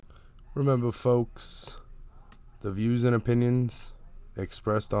Remember, folks, the views and opinions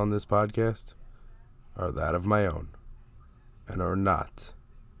expressed on this podcast are that of my own and are not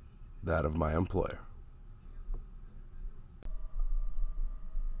that of my employer.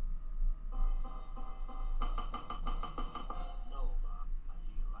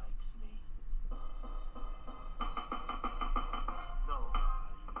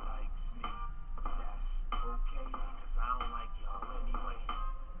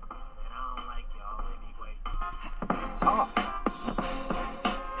 It's tough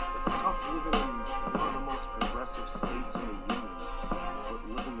living in one of the most progressive states in the union, but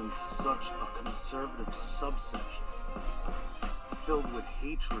living in such a conservative subsection, filled with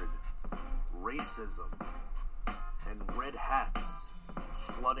hatred, racism, and red hats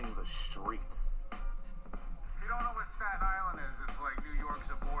flooding the streets. If you don't know what Staten Island is, it's like New York's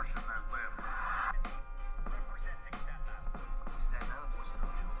abortion that lived. Representing Staten Island. Staten Island wasn't no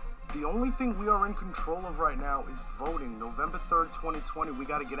joke. The only thing we are in control of right now is voting. November 3rd, 2020, we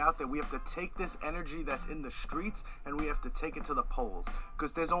got to get out there. We have to take this energy that's in the streets and we have to take it to the polls.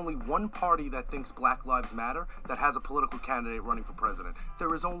 Because there's only one party that thinks Black Lives Matter that has a political candidate running for president.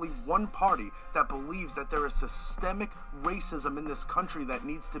 There is only one party that believes that there is systemic racism in this country that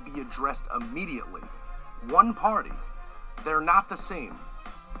needs to be addressed immediately. One party. They're not the same.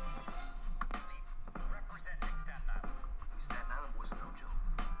 Representing Staten Island. Staten Island wasn't no joke.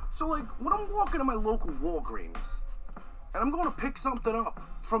 So, when I'm walking to my local Walgreens, and I'm going to pick something up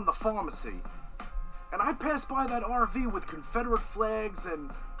from the pharmacy, and I pass by that RV with Confederate flags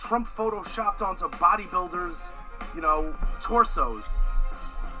and Trump photoshopped onto bodybuilders', torsos,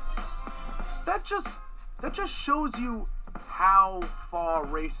 that just shows you how far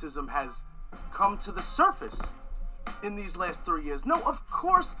racism has come to the surface in these last 3 years. No, of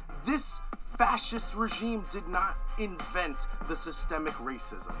course, this fascist regime did not invent the systemic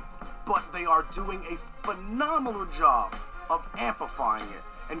racism, but they are doing a phenomenal job of amplifying it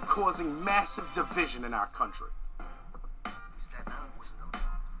and causing massive division in our country.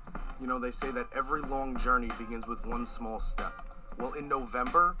 They say that every long journey begins with one small step. Well, in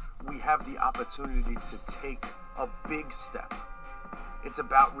November, we have the opportunity to take a big step. It's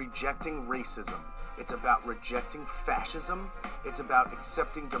about rejecting racism. It's about rejecting fascism. It's about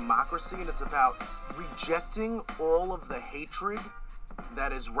accepting democracy. And it's about rejecting all of the hatred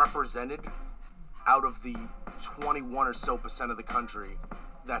that is represented out of the 21 or so % of the country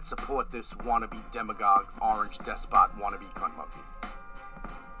that support this wannabe demagogue, orange despot, wannabe cunt monkey.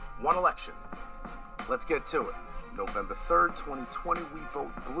 One election. Let's get to it. November 3rd, 2020, we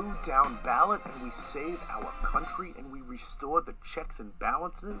vote blue down ballot and we save our country and we restore the checks and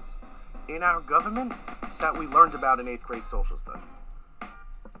balances in our government that we learned about in 8th grade social studies. If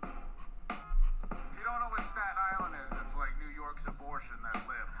you don't know what Staten Island is, it's like New York's abortion that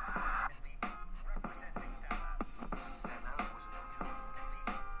lived. Representing Staten Island. Staten Island wasn't no joke.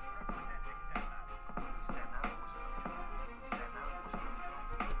 Representing Staten Island. Staten Island wasn't no joke. Staten Island wasn't no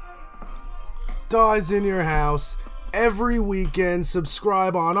joke. Dies in your house every weekend.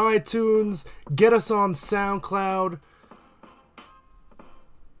 Subscribe on iTunes. Get us on SoundCloud.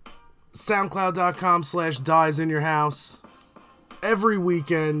 SoundCloud.com/DiesInYourHouse. Every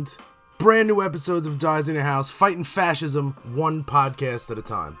weekend, brand new episodes of Dies in Your House, fighting fascism one podcast at a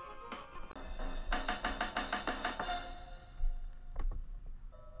time.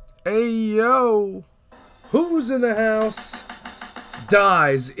 Hey yo, who's in the house?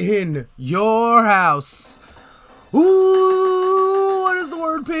 Dies in your house. Ooh, what is the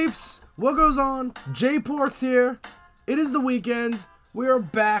word, peeps? What goes on? J Pork's here. It is the weekend. We are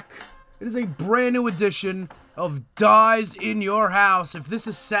back. It is a brand new edition of Dies in Your House. If this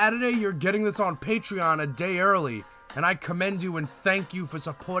is Saturday, you're getting this on Patreon a day early, and I commend you and thank you for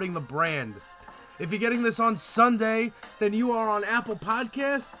supporting the brand. If you're getting this on Sunday, then you are on Apple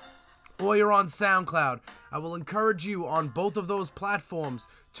Podcasts or you're on SoundCloud. I will encourage you on both of those platforms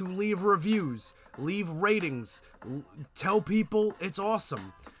to leave reviews, leave ratings, tell people it's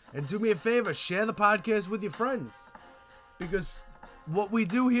awesome. And do me a favor, share the podcast with your friends. Because what we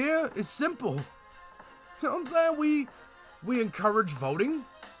do here is simple. You know what I'm saying? We encourage voting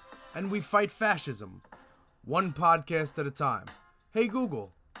and we fight fascism. One podcast at a time. Hey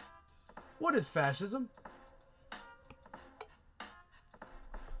Google, what is fascism?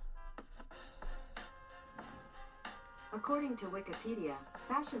 According to Wikipedia,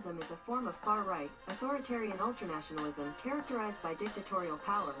 fascism is a form of far-right, authoritarian ultranationalism characterized by dictatorial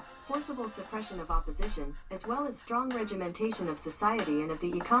power, forcible suppression of opposition, as well as strong regimentation of society and of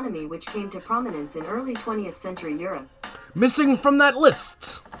the economy which came to prominence in early 20th century Europe. Missing from that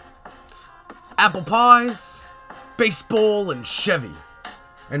list, apple pies, baseball, and Chevy.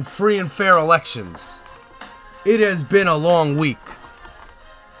 and free and fair elections. It has been a long week.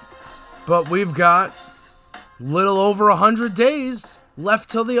 But we've got little over 100 days left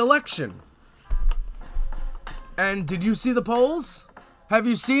till the election. And did you see the polls? Have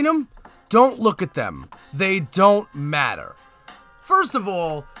you seen them? Don't look at them. They don't matter. First of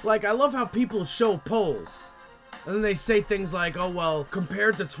all, I love how people show polls. And then they say things like, oh, well,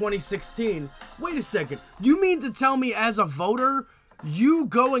 compared to 2016. Wait a second. You mean to tell me as a voter, you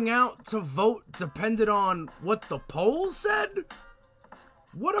going out to vote depended on what the polls said?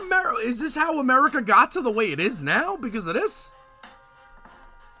 Is this how America got to the way it is now because of this?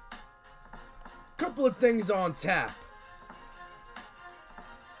 Couple of things on tap.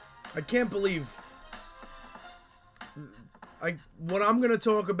 I can't believe... what I'm going to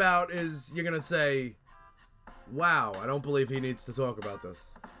talk about is you're going to say, wow, I don't believe he needs to talk about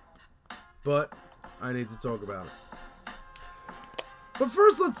this. But I need to talk about it. But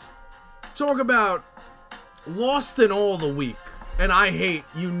first, let's talk about Lost in All the week. And I hate,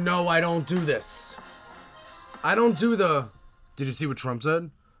 I don't do this. I don't do the, did you see what Trump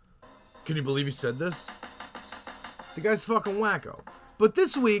said? Can you believe he said this? The guy's fucking wacko. But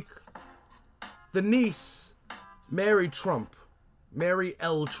this week, the niece, Mary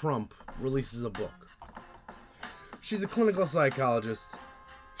L. Trump, releases a book. She's a clinical psychologist.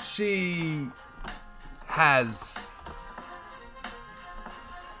 She's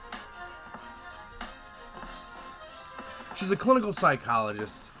a clinical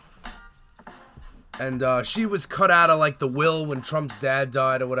psychologist. And she was cut out of the will when Trump's dad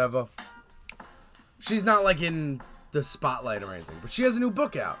died or whatever. She's not in the spotlight or anything. But she has a new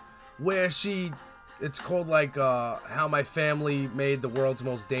book out where it's called How My Family Made the World's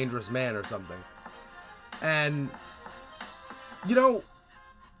Most Dangerous Man or something. And,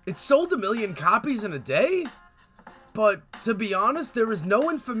 it sold 1 million copies in a day. But to be honest, there is no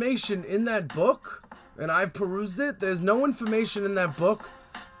information in that book, and I've perused it, there's no information in that book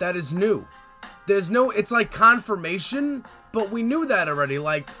that is new. It's like confirmation, but we knew that already.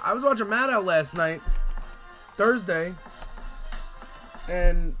 I was watching Maddow last night, Thursday,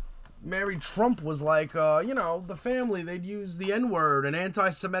 and Mary Trump was the family, they'd use the N-word and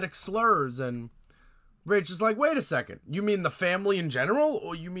anti-Semitic slurs, and Rich is like, wait a second, you mean the family in general,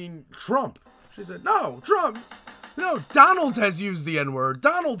 or you mean Trump? She said, no, Trump. No, Donald has used the N-word.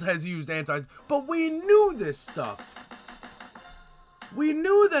 Donald has used but we knew this stuff. We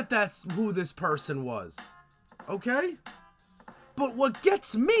knew that that's who this person was. Okay? But what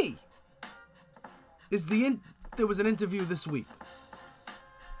gets me is there was an interview this week.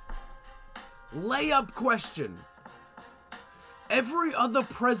 Layup question. Every other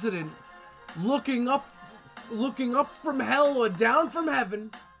president looking up from hell or down from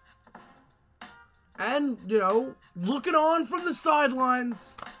heaven, and, looking on from the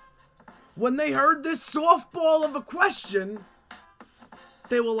sidelines, when they heard this softball of a question,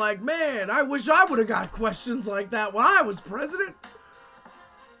 they were like, man, I wish I would have got questions like that when I was president.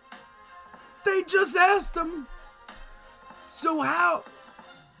 They just asked him, so how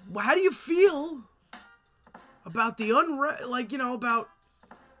do you feel about the about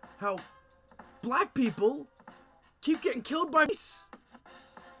how black people keep getting killed by police?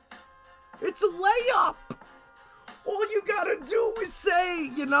 It's a layup. All you gotta do is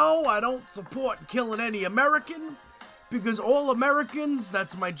say, I don't support killing any American, because all Americans,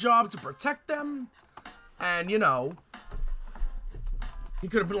 that's my job to protect them. And, he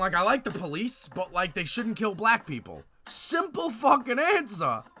could have been like, I like the police, but, they shouldn't kill black people. Simple fucking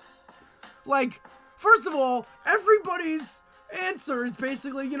answer. First of all, everybody's answer is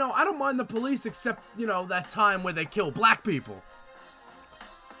basically, I don't mind the police except, that time where they kill black people.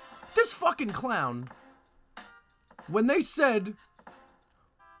 This fucking clown, when they said,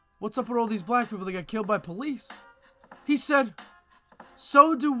 what's up with all these black people that get killed by police? He said,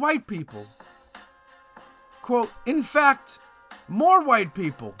 so do white people. Quote, in fact, more white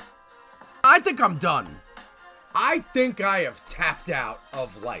people. I think I'm done. I think I have tapped out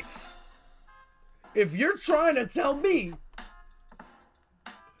of life. If you're trying to tell me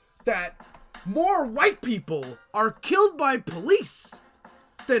that more white people are killed by police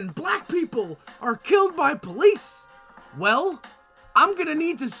than black people are killed by police, well, I'm gonna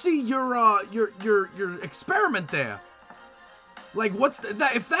need to see your experiment there. What's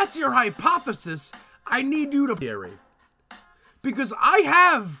that? If that's your hypothesis, I need you to theory, because I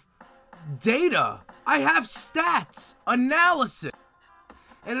have data, I have stats, analysis,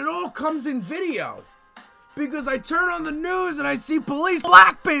 and it all comes in video. Because I turn on the news and I see police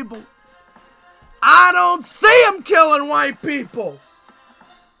black people. I don't see them killing white people.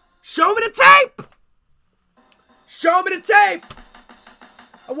 Show me the tape. Show me the tape.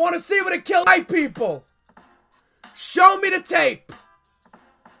 I want to see what it killed white people. Show me the tape.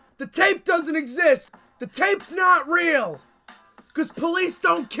 The tape doesn't exist. The tape's not real. Because police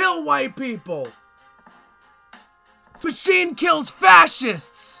don't kill white people. Machine kills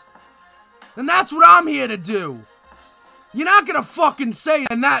fascists. And that's what I'm here to do. You're not gonna fucking say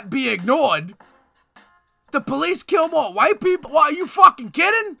and that be ignored. The police kill more white people? What, are you fucking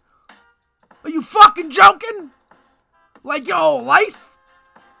kidding? Are you fucking joking? Like your whole life?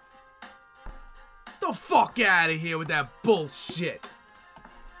 The fuck out of here with that bullshit.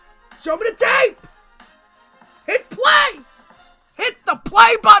 Show me the tape. Hit play. Hit the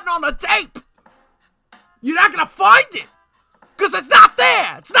play button on the tape. You're not gonna find it. Because it's not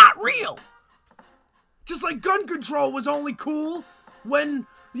there. It's not real. Just like gun control was only cool when,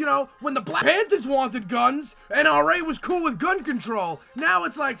 when the Black Panthers wanted guns, NRA was cool with gun control. Now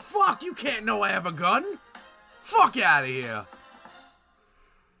it's like, fuck, you can't know I have a gun. Fuck out of here.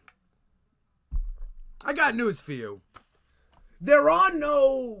 I got news for you. There are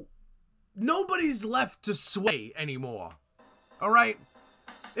nobody's left to sway anymore. Alright?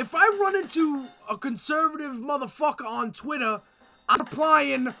 If I run into a conservative motherfucker on Twitter, I'm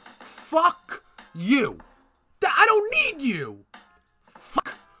replying, fuck you. I don't need you.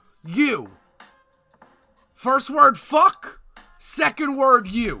 Fuck you. First word, fuck. Second word,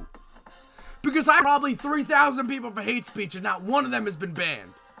 you. Because I probably 3,000 people for hate speech and not one of them has been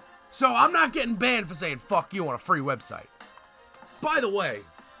banned. So I'm not getting banned for saying fuck you on a free website. By the way,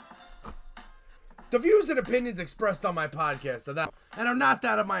 the views and opinions expressed on my podcast are that, and are not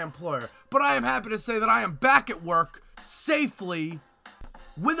that of my employer. But I am happy to say that I am back at work, safely,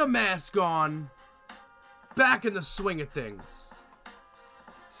 with a mask on, back in the swing of things.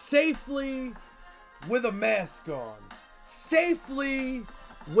 Safely, with a mask on. Safely,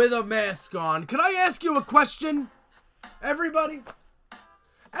 with a mask on. Can I ask you a question? Everybody?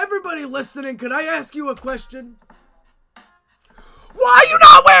 Everybody listening, can I ask you a question? Why are you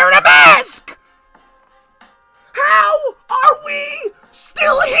not wearing a mask? How are we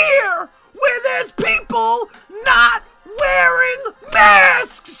still here where there's people not wearing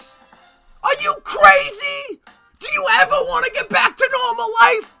masks? Are you crazy? Do you ever want to get back to normal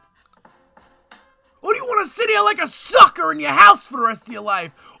life? Or do you want to sit here like a sucker in your house for the rest of your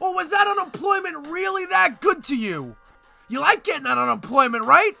life? Or was that unemployment really that good to you? You like getting that unemployment,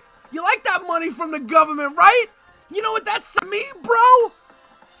 right? You like that money from the government, right? You know what that's to me, bro?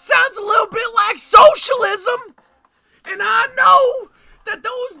 Sounds a little bit like socialism. And I know that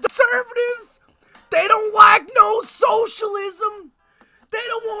those conservatives, they don't like no socialism. They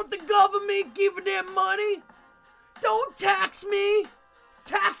don't want the government giving them money. Don't tax me.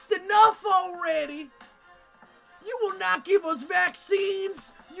 Taxed enough already. You will not give us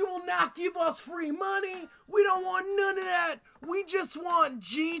vaccines. You will not give us free money. We don't want none of that. We just want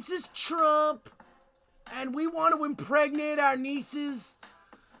Jesus Trump. And we want to impregnate our nieces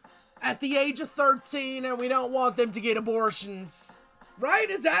at the age of 13, and we don't want them to get abortions. Right?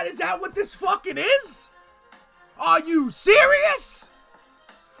 Is that what this fucking is? Are you serious?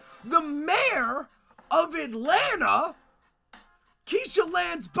 The mayor of Atlanta, Keisha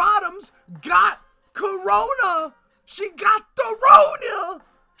Lance Bottoms, got corona. She got the Rona.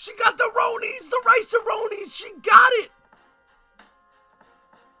 She got the Ronies, the Rice-A-Ronies. She got it.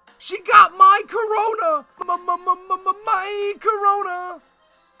 She got my corona. My corona.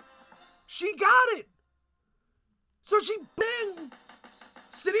 She got it. So she bing.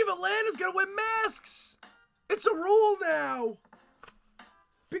 City of Atlanta's gonna wear masks. It's a rule now.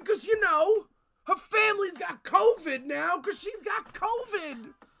 Because, her family's got COVID now because she's got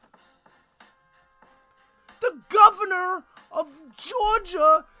COVID. The governor of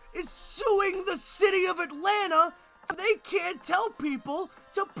Georgia is suing the city of Atlanta. They can't tell people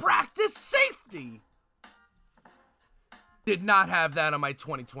to practice safety. Did not have that on my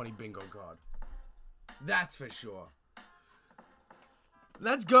 2020 bingo card. That's for sure.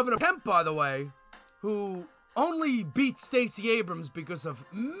 That's Governor Kemp, by the way, who only beat Stacey Abrams because of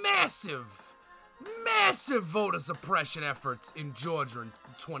massive voter suppression efforts in Georgia in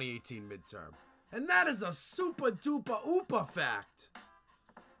the 2018 midterm. And that is a super duper ooper fact.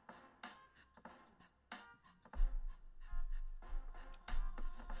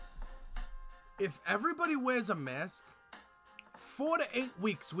 If everybody wears a mask, 4 to 8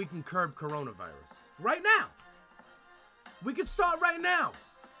 weeks we can curb coronavirus. Right now. We can start right now.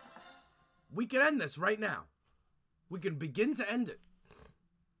 We can end this right now. We can begin to end it.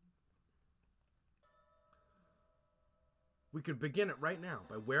 We could begin it right now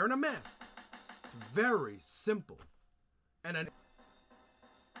by wearing a mask. It's very simple. And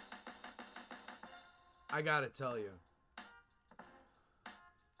I gotta tell you,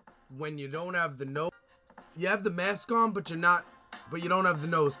 when you don't have the nose. You have the mask on, but you don't have the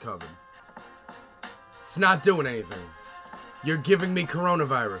nose covered. It's not doing anything. You're giving me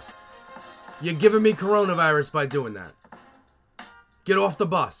coronavirus. You're giving me coronavirus by doing that. Get off the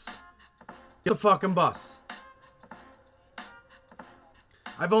bus. Get the fucking bus.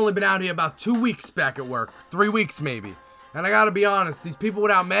 I've only been out here about 2 weeks back at work. 3 weeks maybe. And I gotta be honest, these people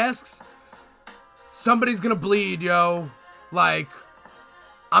without masks, somebody's gonna bleed, yo. Like,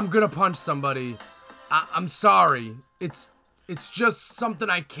 I'm gonna punch somebody. I'm sorry. It's just something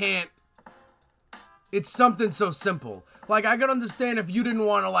I can't. It's something so simple. Like, I could understand if you didn't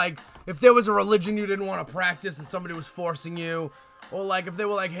want to, like, if there was a religion you didn't want to practice and somebody was forcing you. Or, like, if they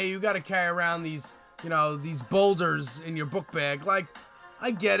were like, hey, you gotta carry around these, these boulders in your book bag. Like,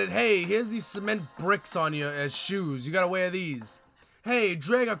 I get it. Hey, here's these cement bricks on you as shoes. You gotta wear these. Hey,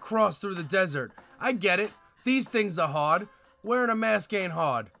 drag a cross through the desert. I get it. These things are hard. Wearing a mask ain't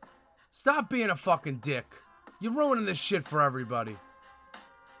hard. Stop being a fucking dick. You're ruining this shit for everybody.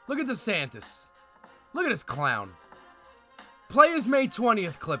 Look at DeSantis. Look at this clown. Play his May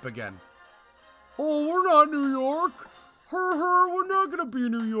 20th clip again. Oh, we're not New York. We're not gonna be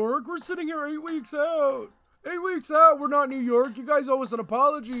New York. We're sitting here 8 weeks out. 8 weeks out, we're not New York. You guys owe us an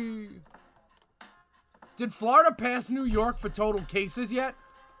apology. Did Florida pass New York for total cases yet?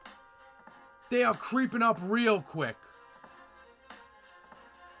 They are creeping up real quick.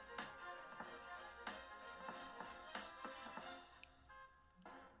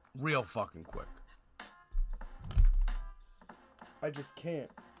 Real fucking quick. I just can't.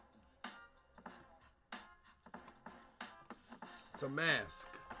 It's a mask.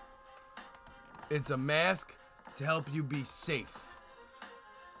 It's a mask to help you be safe.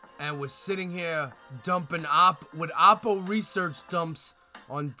 And we're sitting here dumping with Oppo research dumps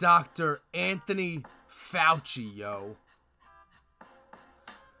on Dr. Anthony Fauci, yo.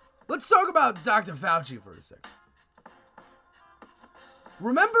 Let's talk about Dr. Fauci for a second.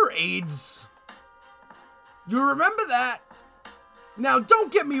 Remember AIDS? You remember that? Now,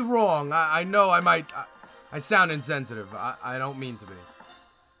 don't get me wrong. I know I sound insensitive. I don't mean to be.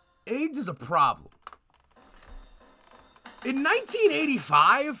 AIDS is a problem. In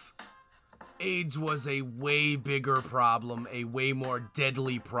 1985, AIDS was a way bigger problem, a way more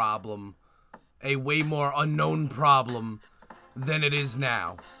deadly problem, a way more unknown problem than it is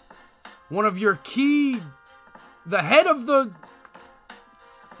now. One of your the head of the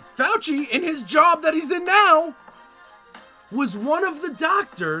Fauci, in his job that he's in now, was one of the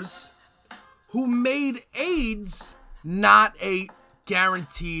doctors who made AIDS not a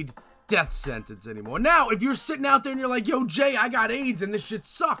guaranteed death sentence anymore. Now, if you're sitting out there and you're like, yo, Jay, I got AIDS and this shit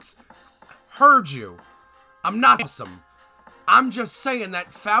sucks. Heard you. I'm not awesome. I'm just saying that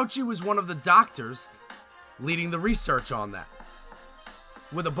Fauci was one of the doctors leading the research on that.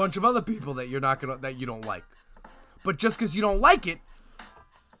 With a bunch of other people that you don't like. But just because you don't like it,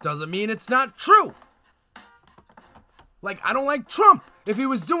 doesn't mean it's not true. Like, I don't like Trump. If he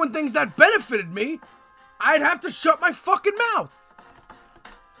was doing things that benefited me, I'd have to shut my fucking mouth.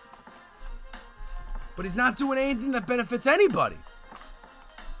 But he's not doing anything that benefits anybody.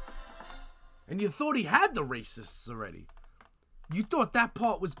 And you thought he had the racists already. You thought that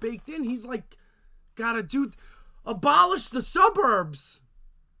part was baked in. He's like, gotta abolish the suburbs.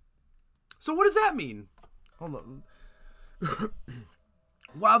 So what does that mean? Hold on.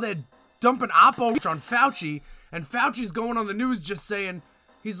 While they're dumping Oppo on Fauci, and Fauci's going on the news just saying,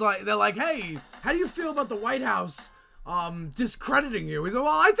 they're like, hey, how do you feel about the White House discrediting you? He's like,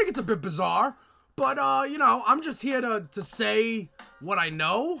 well, I think it's a bit bizarre, but, I'm just here to say what I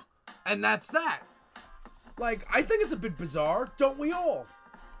know, and that's that. Like, I think it's a bit bizarre, don't we all?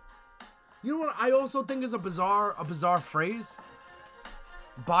 You know what I also think is a bizarre phrase?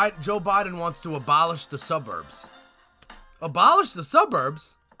 Joe Biden wants to abolish the suburbs. Abolish the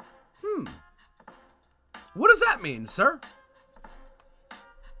suburbs? What does that mean, sir?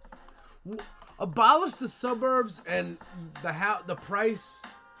 Abolish the suburbs and the price,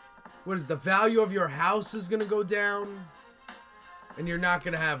 the value of your house is gonna go down, and you're not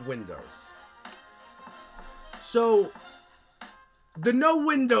gonna have windows. So, the no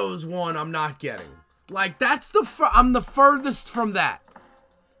windows one I'm not getting. Like, that's I'm the furthest from that.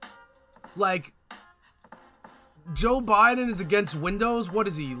 Like, Joe Biden is against Windows? What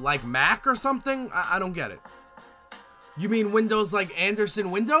is he, like Mac or something? I don't get it. You mean Windows like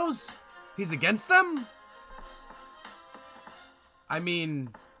Anderson Windows? He's against them? I mean,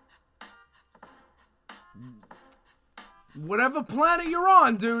 whatever planet you're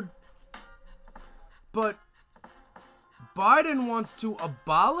on, dude. But Biden wants to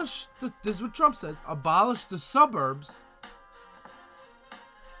abolish, this is what Trump said, abolish the suburbs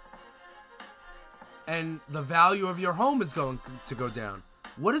and the value of your home is going to go down.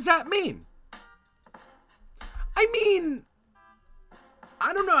 What does that mean? I mean,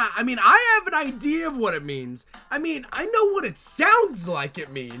 I don't know. I mean, I have an idea of what it means. I mean, I know what it sounds like it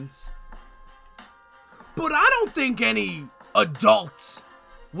means. But I don't think any adult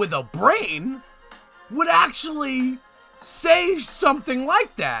with a brain would actually say something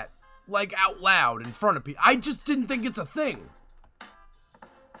like that, like out loud in front of people. I just didn't think it's a thing.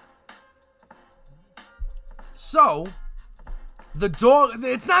 So, the dog,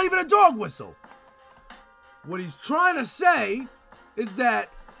 it's not even a dog whistle. What he's trying to say is that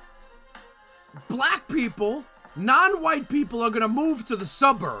black people, non-white people are going to move to the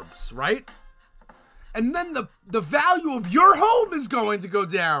suburbs, right? And then the value of your home is going to go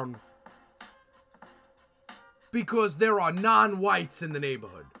down because there are non-whites in the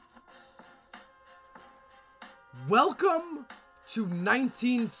neighborhood. Welcome to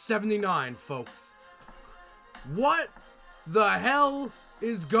 1979, folks. What the hell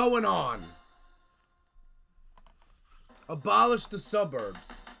is going on? Abolish the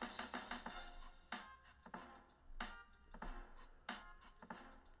suburbs.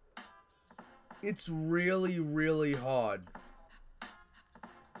 It's really, really hard.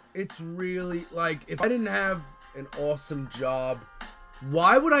 It's really, like, if I didn't have an awesome job,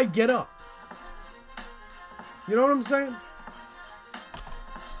 why would I get up? You know what I'm saying?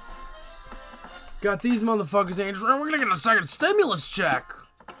 Got these motherfuckers saying, we're gonna get a second stimulus check.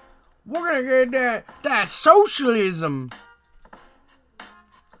 We're gonna get that socialism.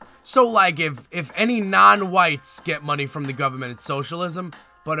 So, like, if any non-whites get money from the government, it's socialism.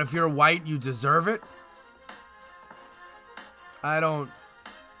 But if you're white, you deserve it.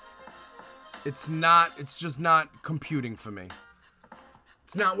 It's just not computing for me.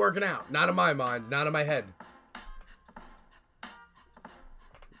 It's not working out. Not in my mind, not in my head.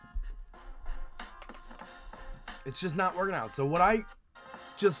 It's just not working out. So what I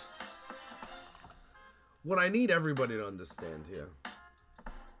need everybody to understand here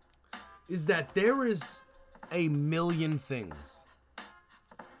is that there is a million things.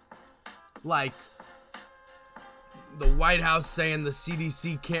 Like the White House saying the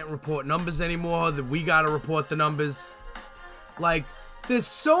CDC can't report numbers anymore, that we gotta report the numbers. Like, there's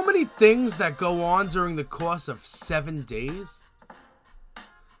so many things that go on during the course of 7 days.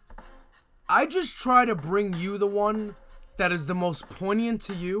 I just try to bring you the one that is the most poignant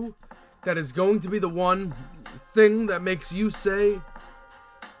to you, that is going to be the one thing that makes you say,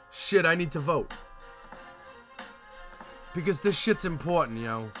 shit, I need to vote. Because this shit's important,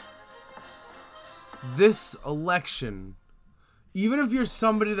 yo. This election, even if you're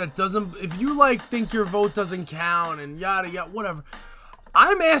somebody that doesn't, if you like think your vote doesn't count and yada yada, whatever,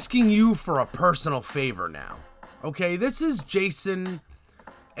 I'm asking you for a personal favor now. Okay, this is Jason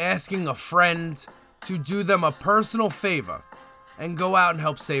asking a friend to do them a personal favor and go out and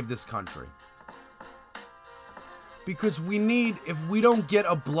help save this country. Because we need, if we don't get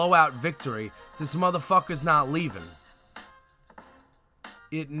a blowout victory, this motherfucker's not leaving.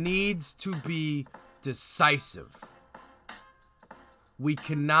 It needs to be decisive. We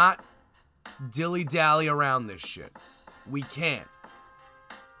cannot dilly-dally around this shit. We can't.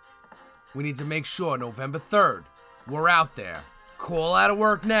 We need to make sure November 3rd, we're out there. Call out of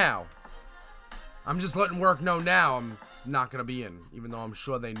work now. I'm just letting work know now I'm not going to be in, even though I'm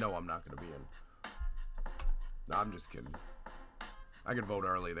sure they know I'm not going to be in. No, I'm just kidding. I could vote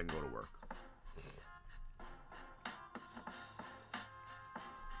early, then go to work.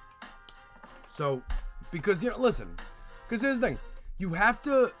 So, because, listen, because here's the thing. You have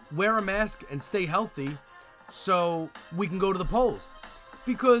to wear a mask and stay healthy so we can go to the polls.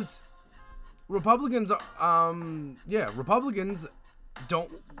 Because Republicans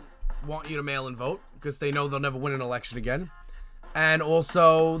don't want you to mail and vote because they know they'll never win an election again. And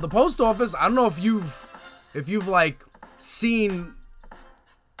also, the post office, I don't know if you've like, seen,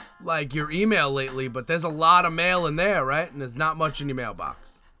 like, your email lately, but there's a lot of mail in there, right? And there's not much in your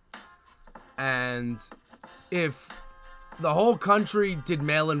mailbox. And if the whole country did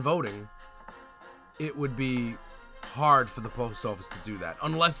mail-in voting, it would be hard for the post office to do that,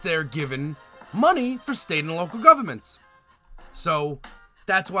 unless they're given money for state and local governments. So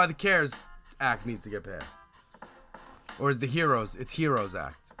that's why the CARES Act needs to get passed. Or it's HEROES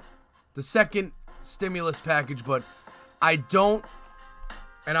Act. The second stimulus package, but I don't,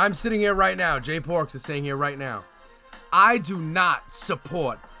 and I'm sitting here right now, Jay Porks is saying here right now, I do not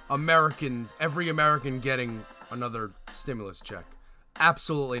support every American getting another stimulus check.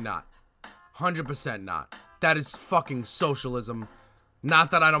 Absolutely not. 100% not. That is fucking socialism.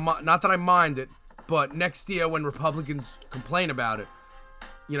 Not that I mind it, but next year when Republicans complain about it,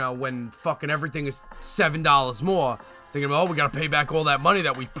 when fucking everything is $7 more, thinking, oh, we gotta pay back all that money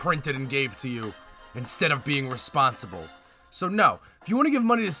that we printed and gave to you, instead of being responsible. So no, if you want to give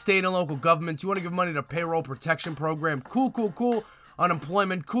money to state and local governments, you want to give money to payroll protection program, cool.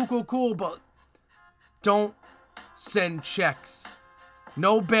 Unemployment, cool, but don't send checks.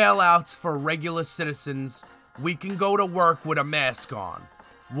 No bailouts for regular citizens. We can go to work with a mask on.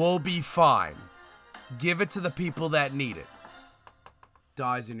 We'll be fine. Give it to the people that need it.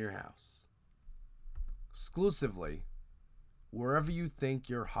 Dies in your house. Exclusively, wherever you think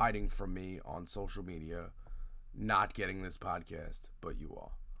you're hiding from me on social media, not getting this podcast, but you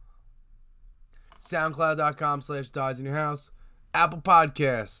are. SoundCloud.com/Dies in Your House. Apple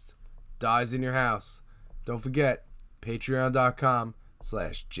Podcast, Dies in Your House. Don't forget,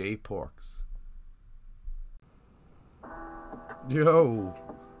 Patreon.com/JPorks. Yo,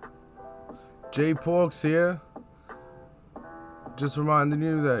 J Porks here. Just reminding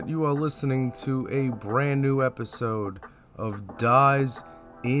you that you are listening to a brand new episode of Dies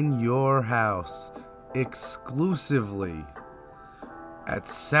in Your House, exclusively at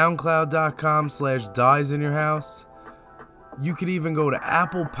SoundCloud.com/Dies in Your House. You could even go to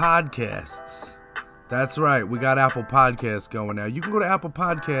Apple Podcasts. That's right, we got Apple Podcasts going now. You can go to Apple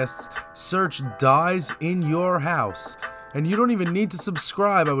Podcasts, search Dies in Your House, and you don't even need to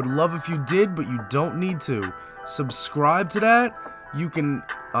subscribe. I would love if you did, but you don't need to. Subscribe to that. You can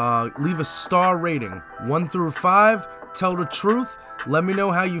leave a star rating, 1 through 5. Tell the truth. Let me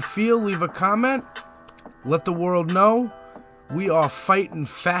know how you feel. Leave a comment. Let the world know. We are fighting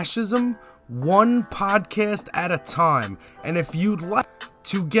fascism, one podcast at a time. And if you'd like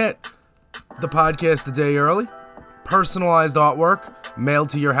to get the podcast a day early, personalized artwork mailed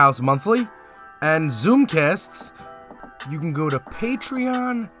to your house monthly, and Zoomcasts, you can go to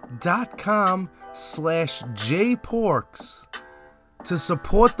patreon.com/JPorks to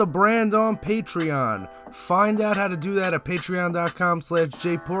support the brand on Patreon. Find out how to do that at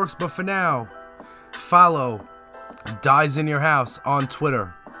patreon.com/JPorks. But for now, follow Dies in Your House on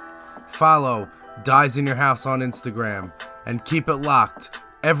Twitter. Follow Dies in Your House on Instagram. And keep it locked.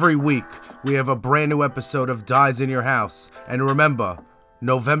 Every week, we have a brand new episode of Dies in Your House. And remember,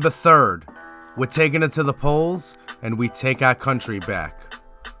 November 3rd, we're taking it to the polls, and we take our country back.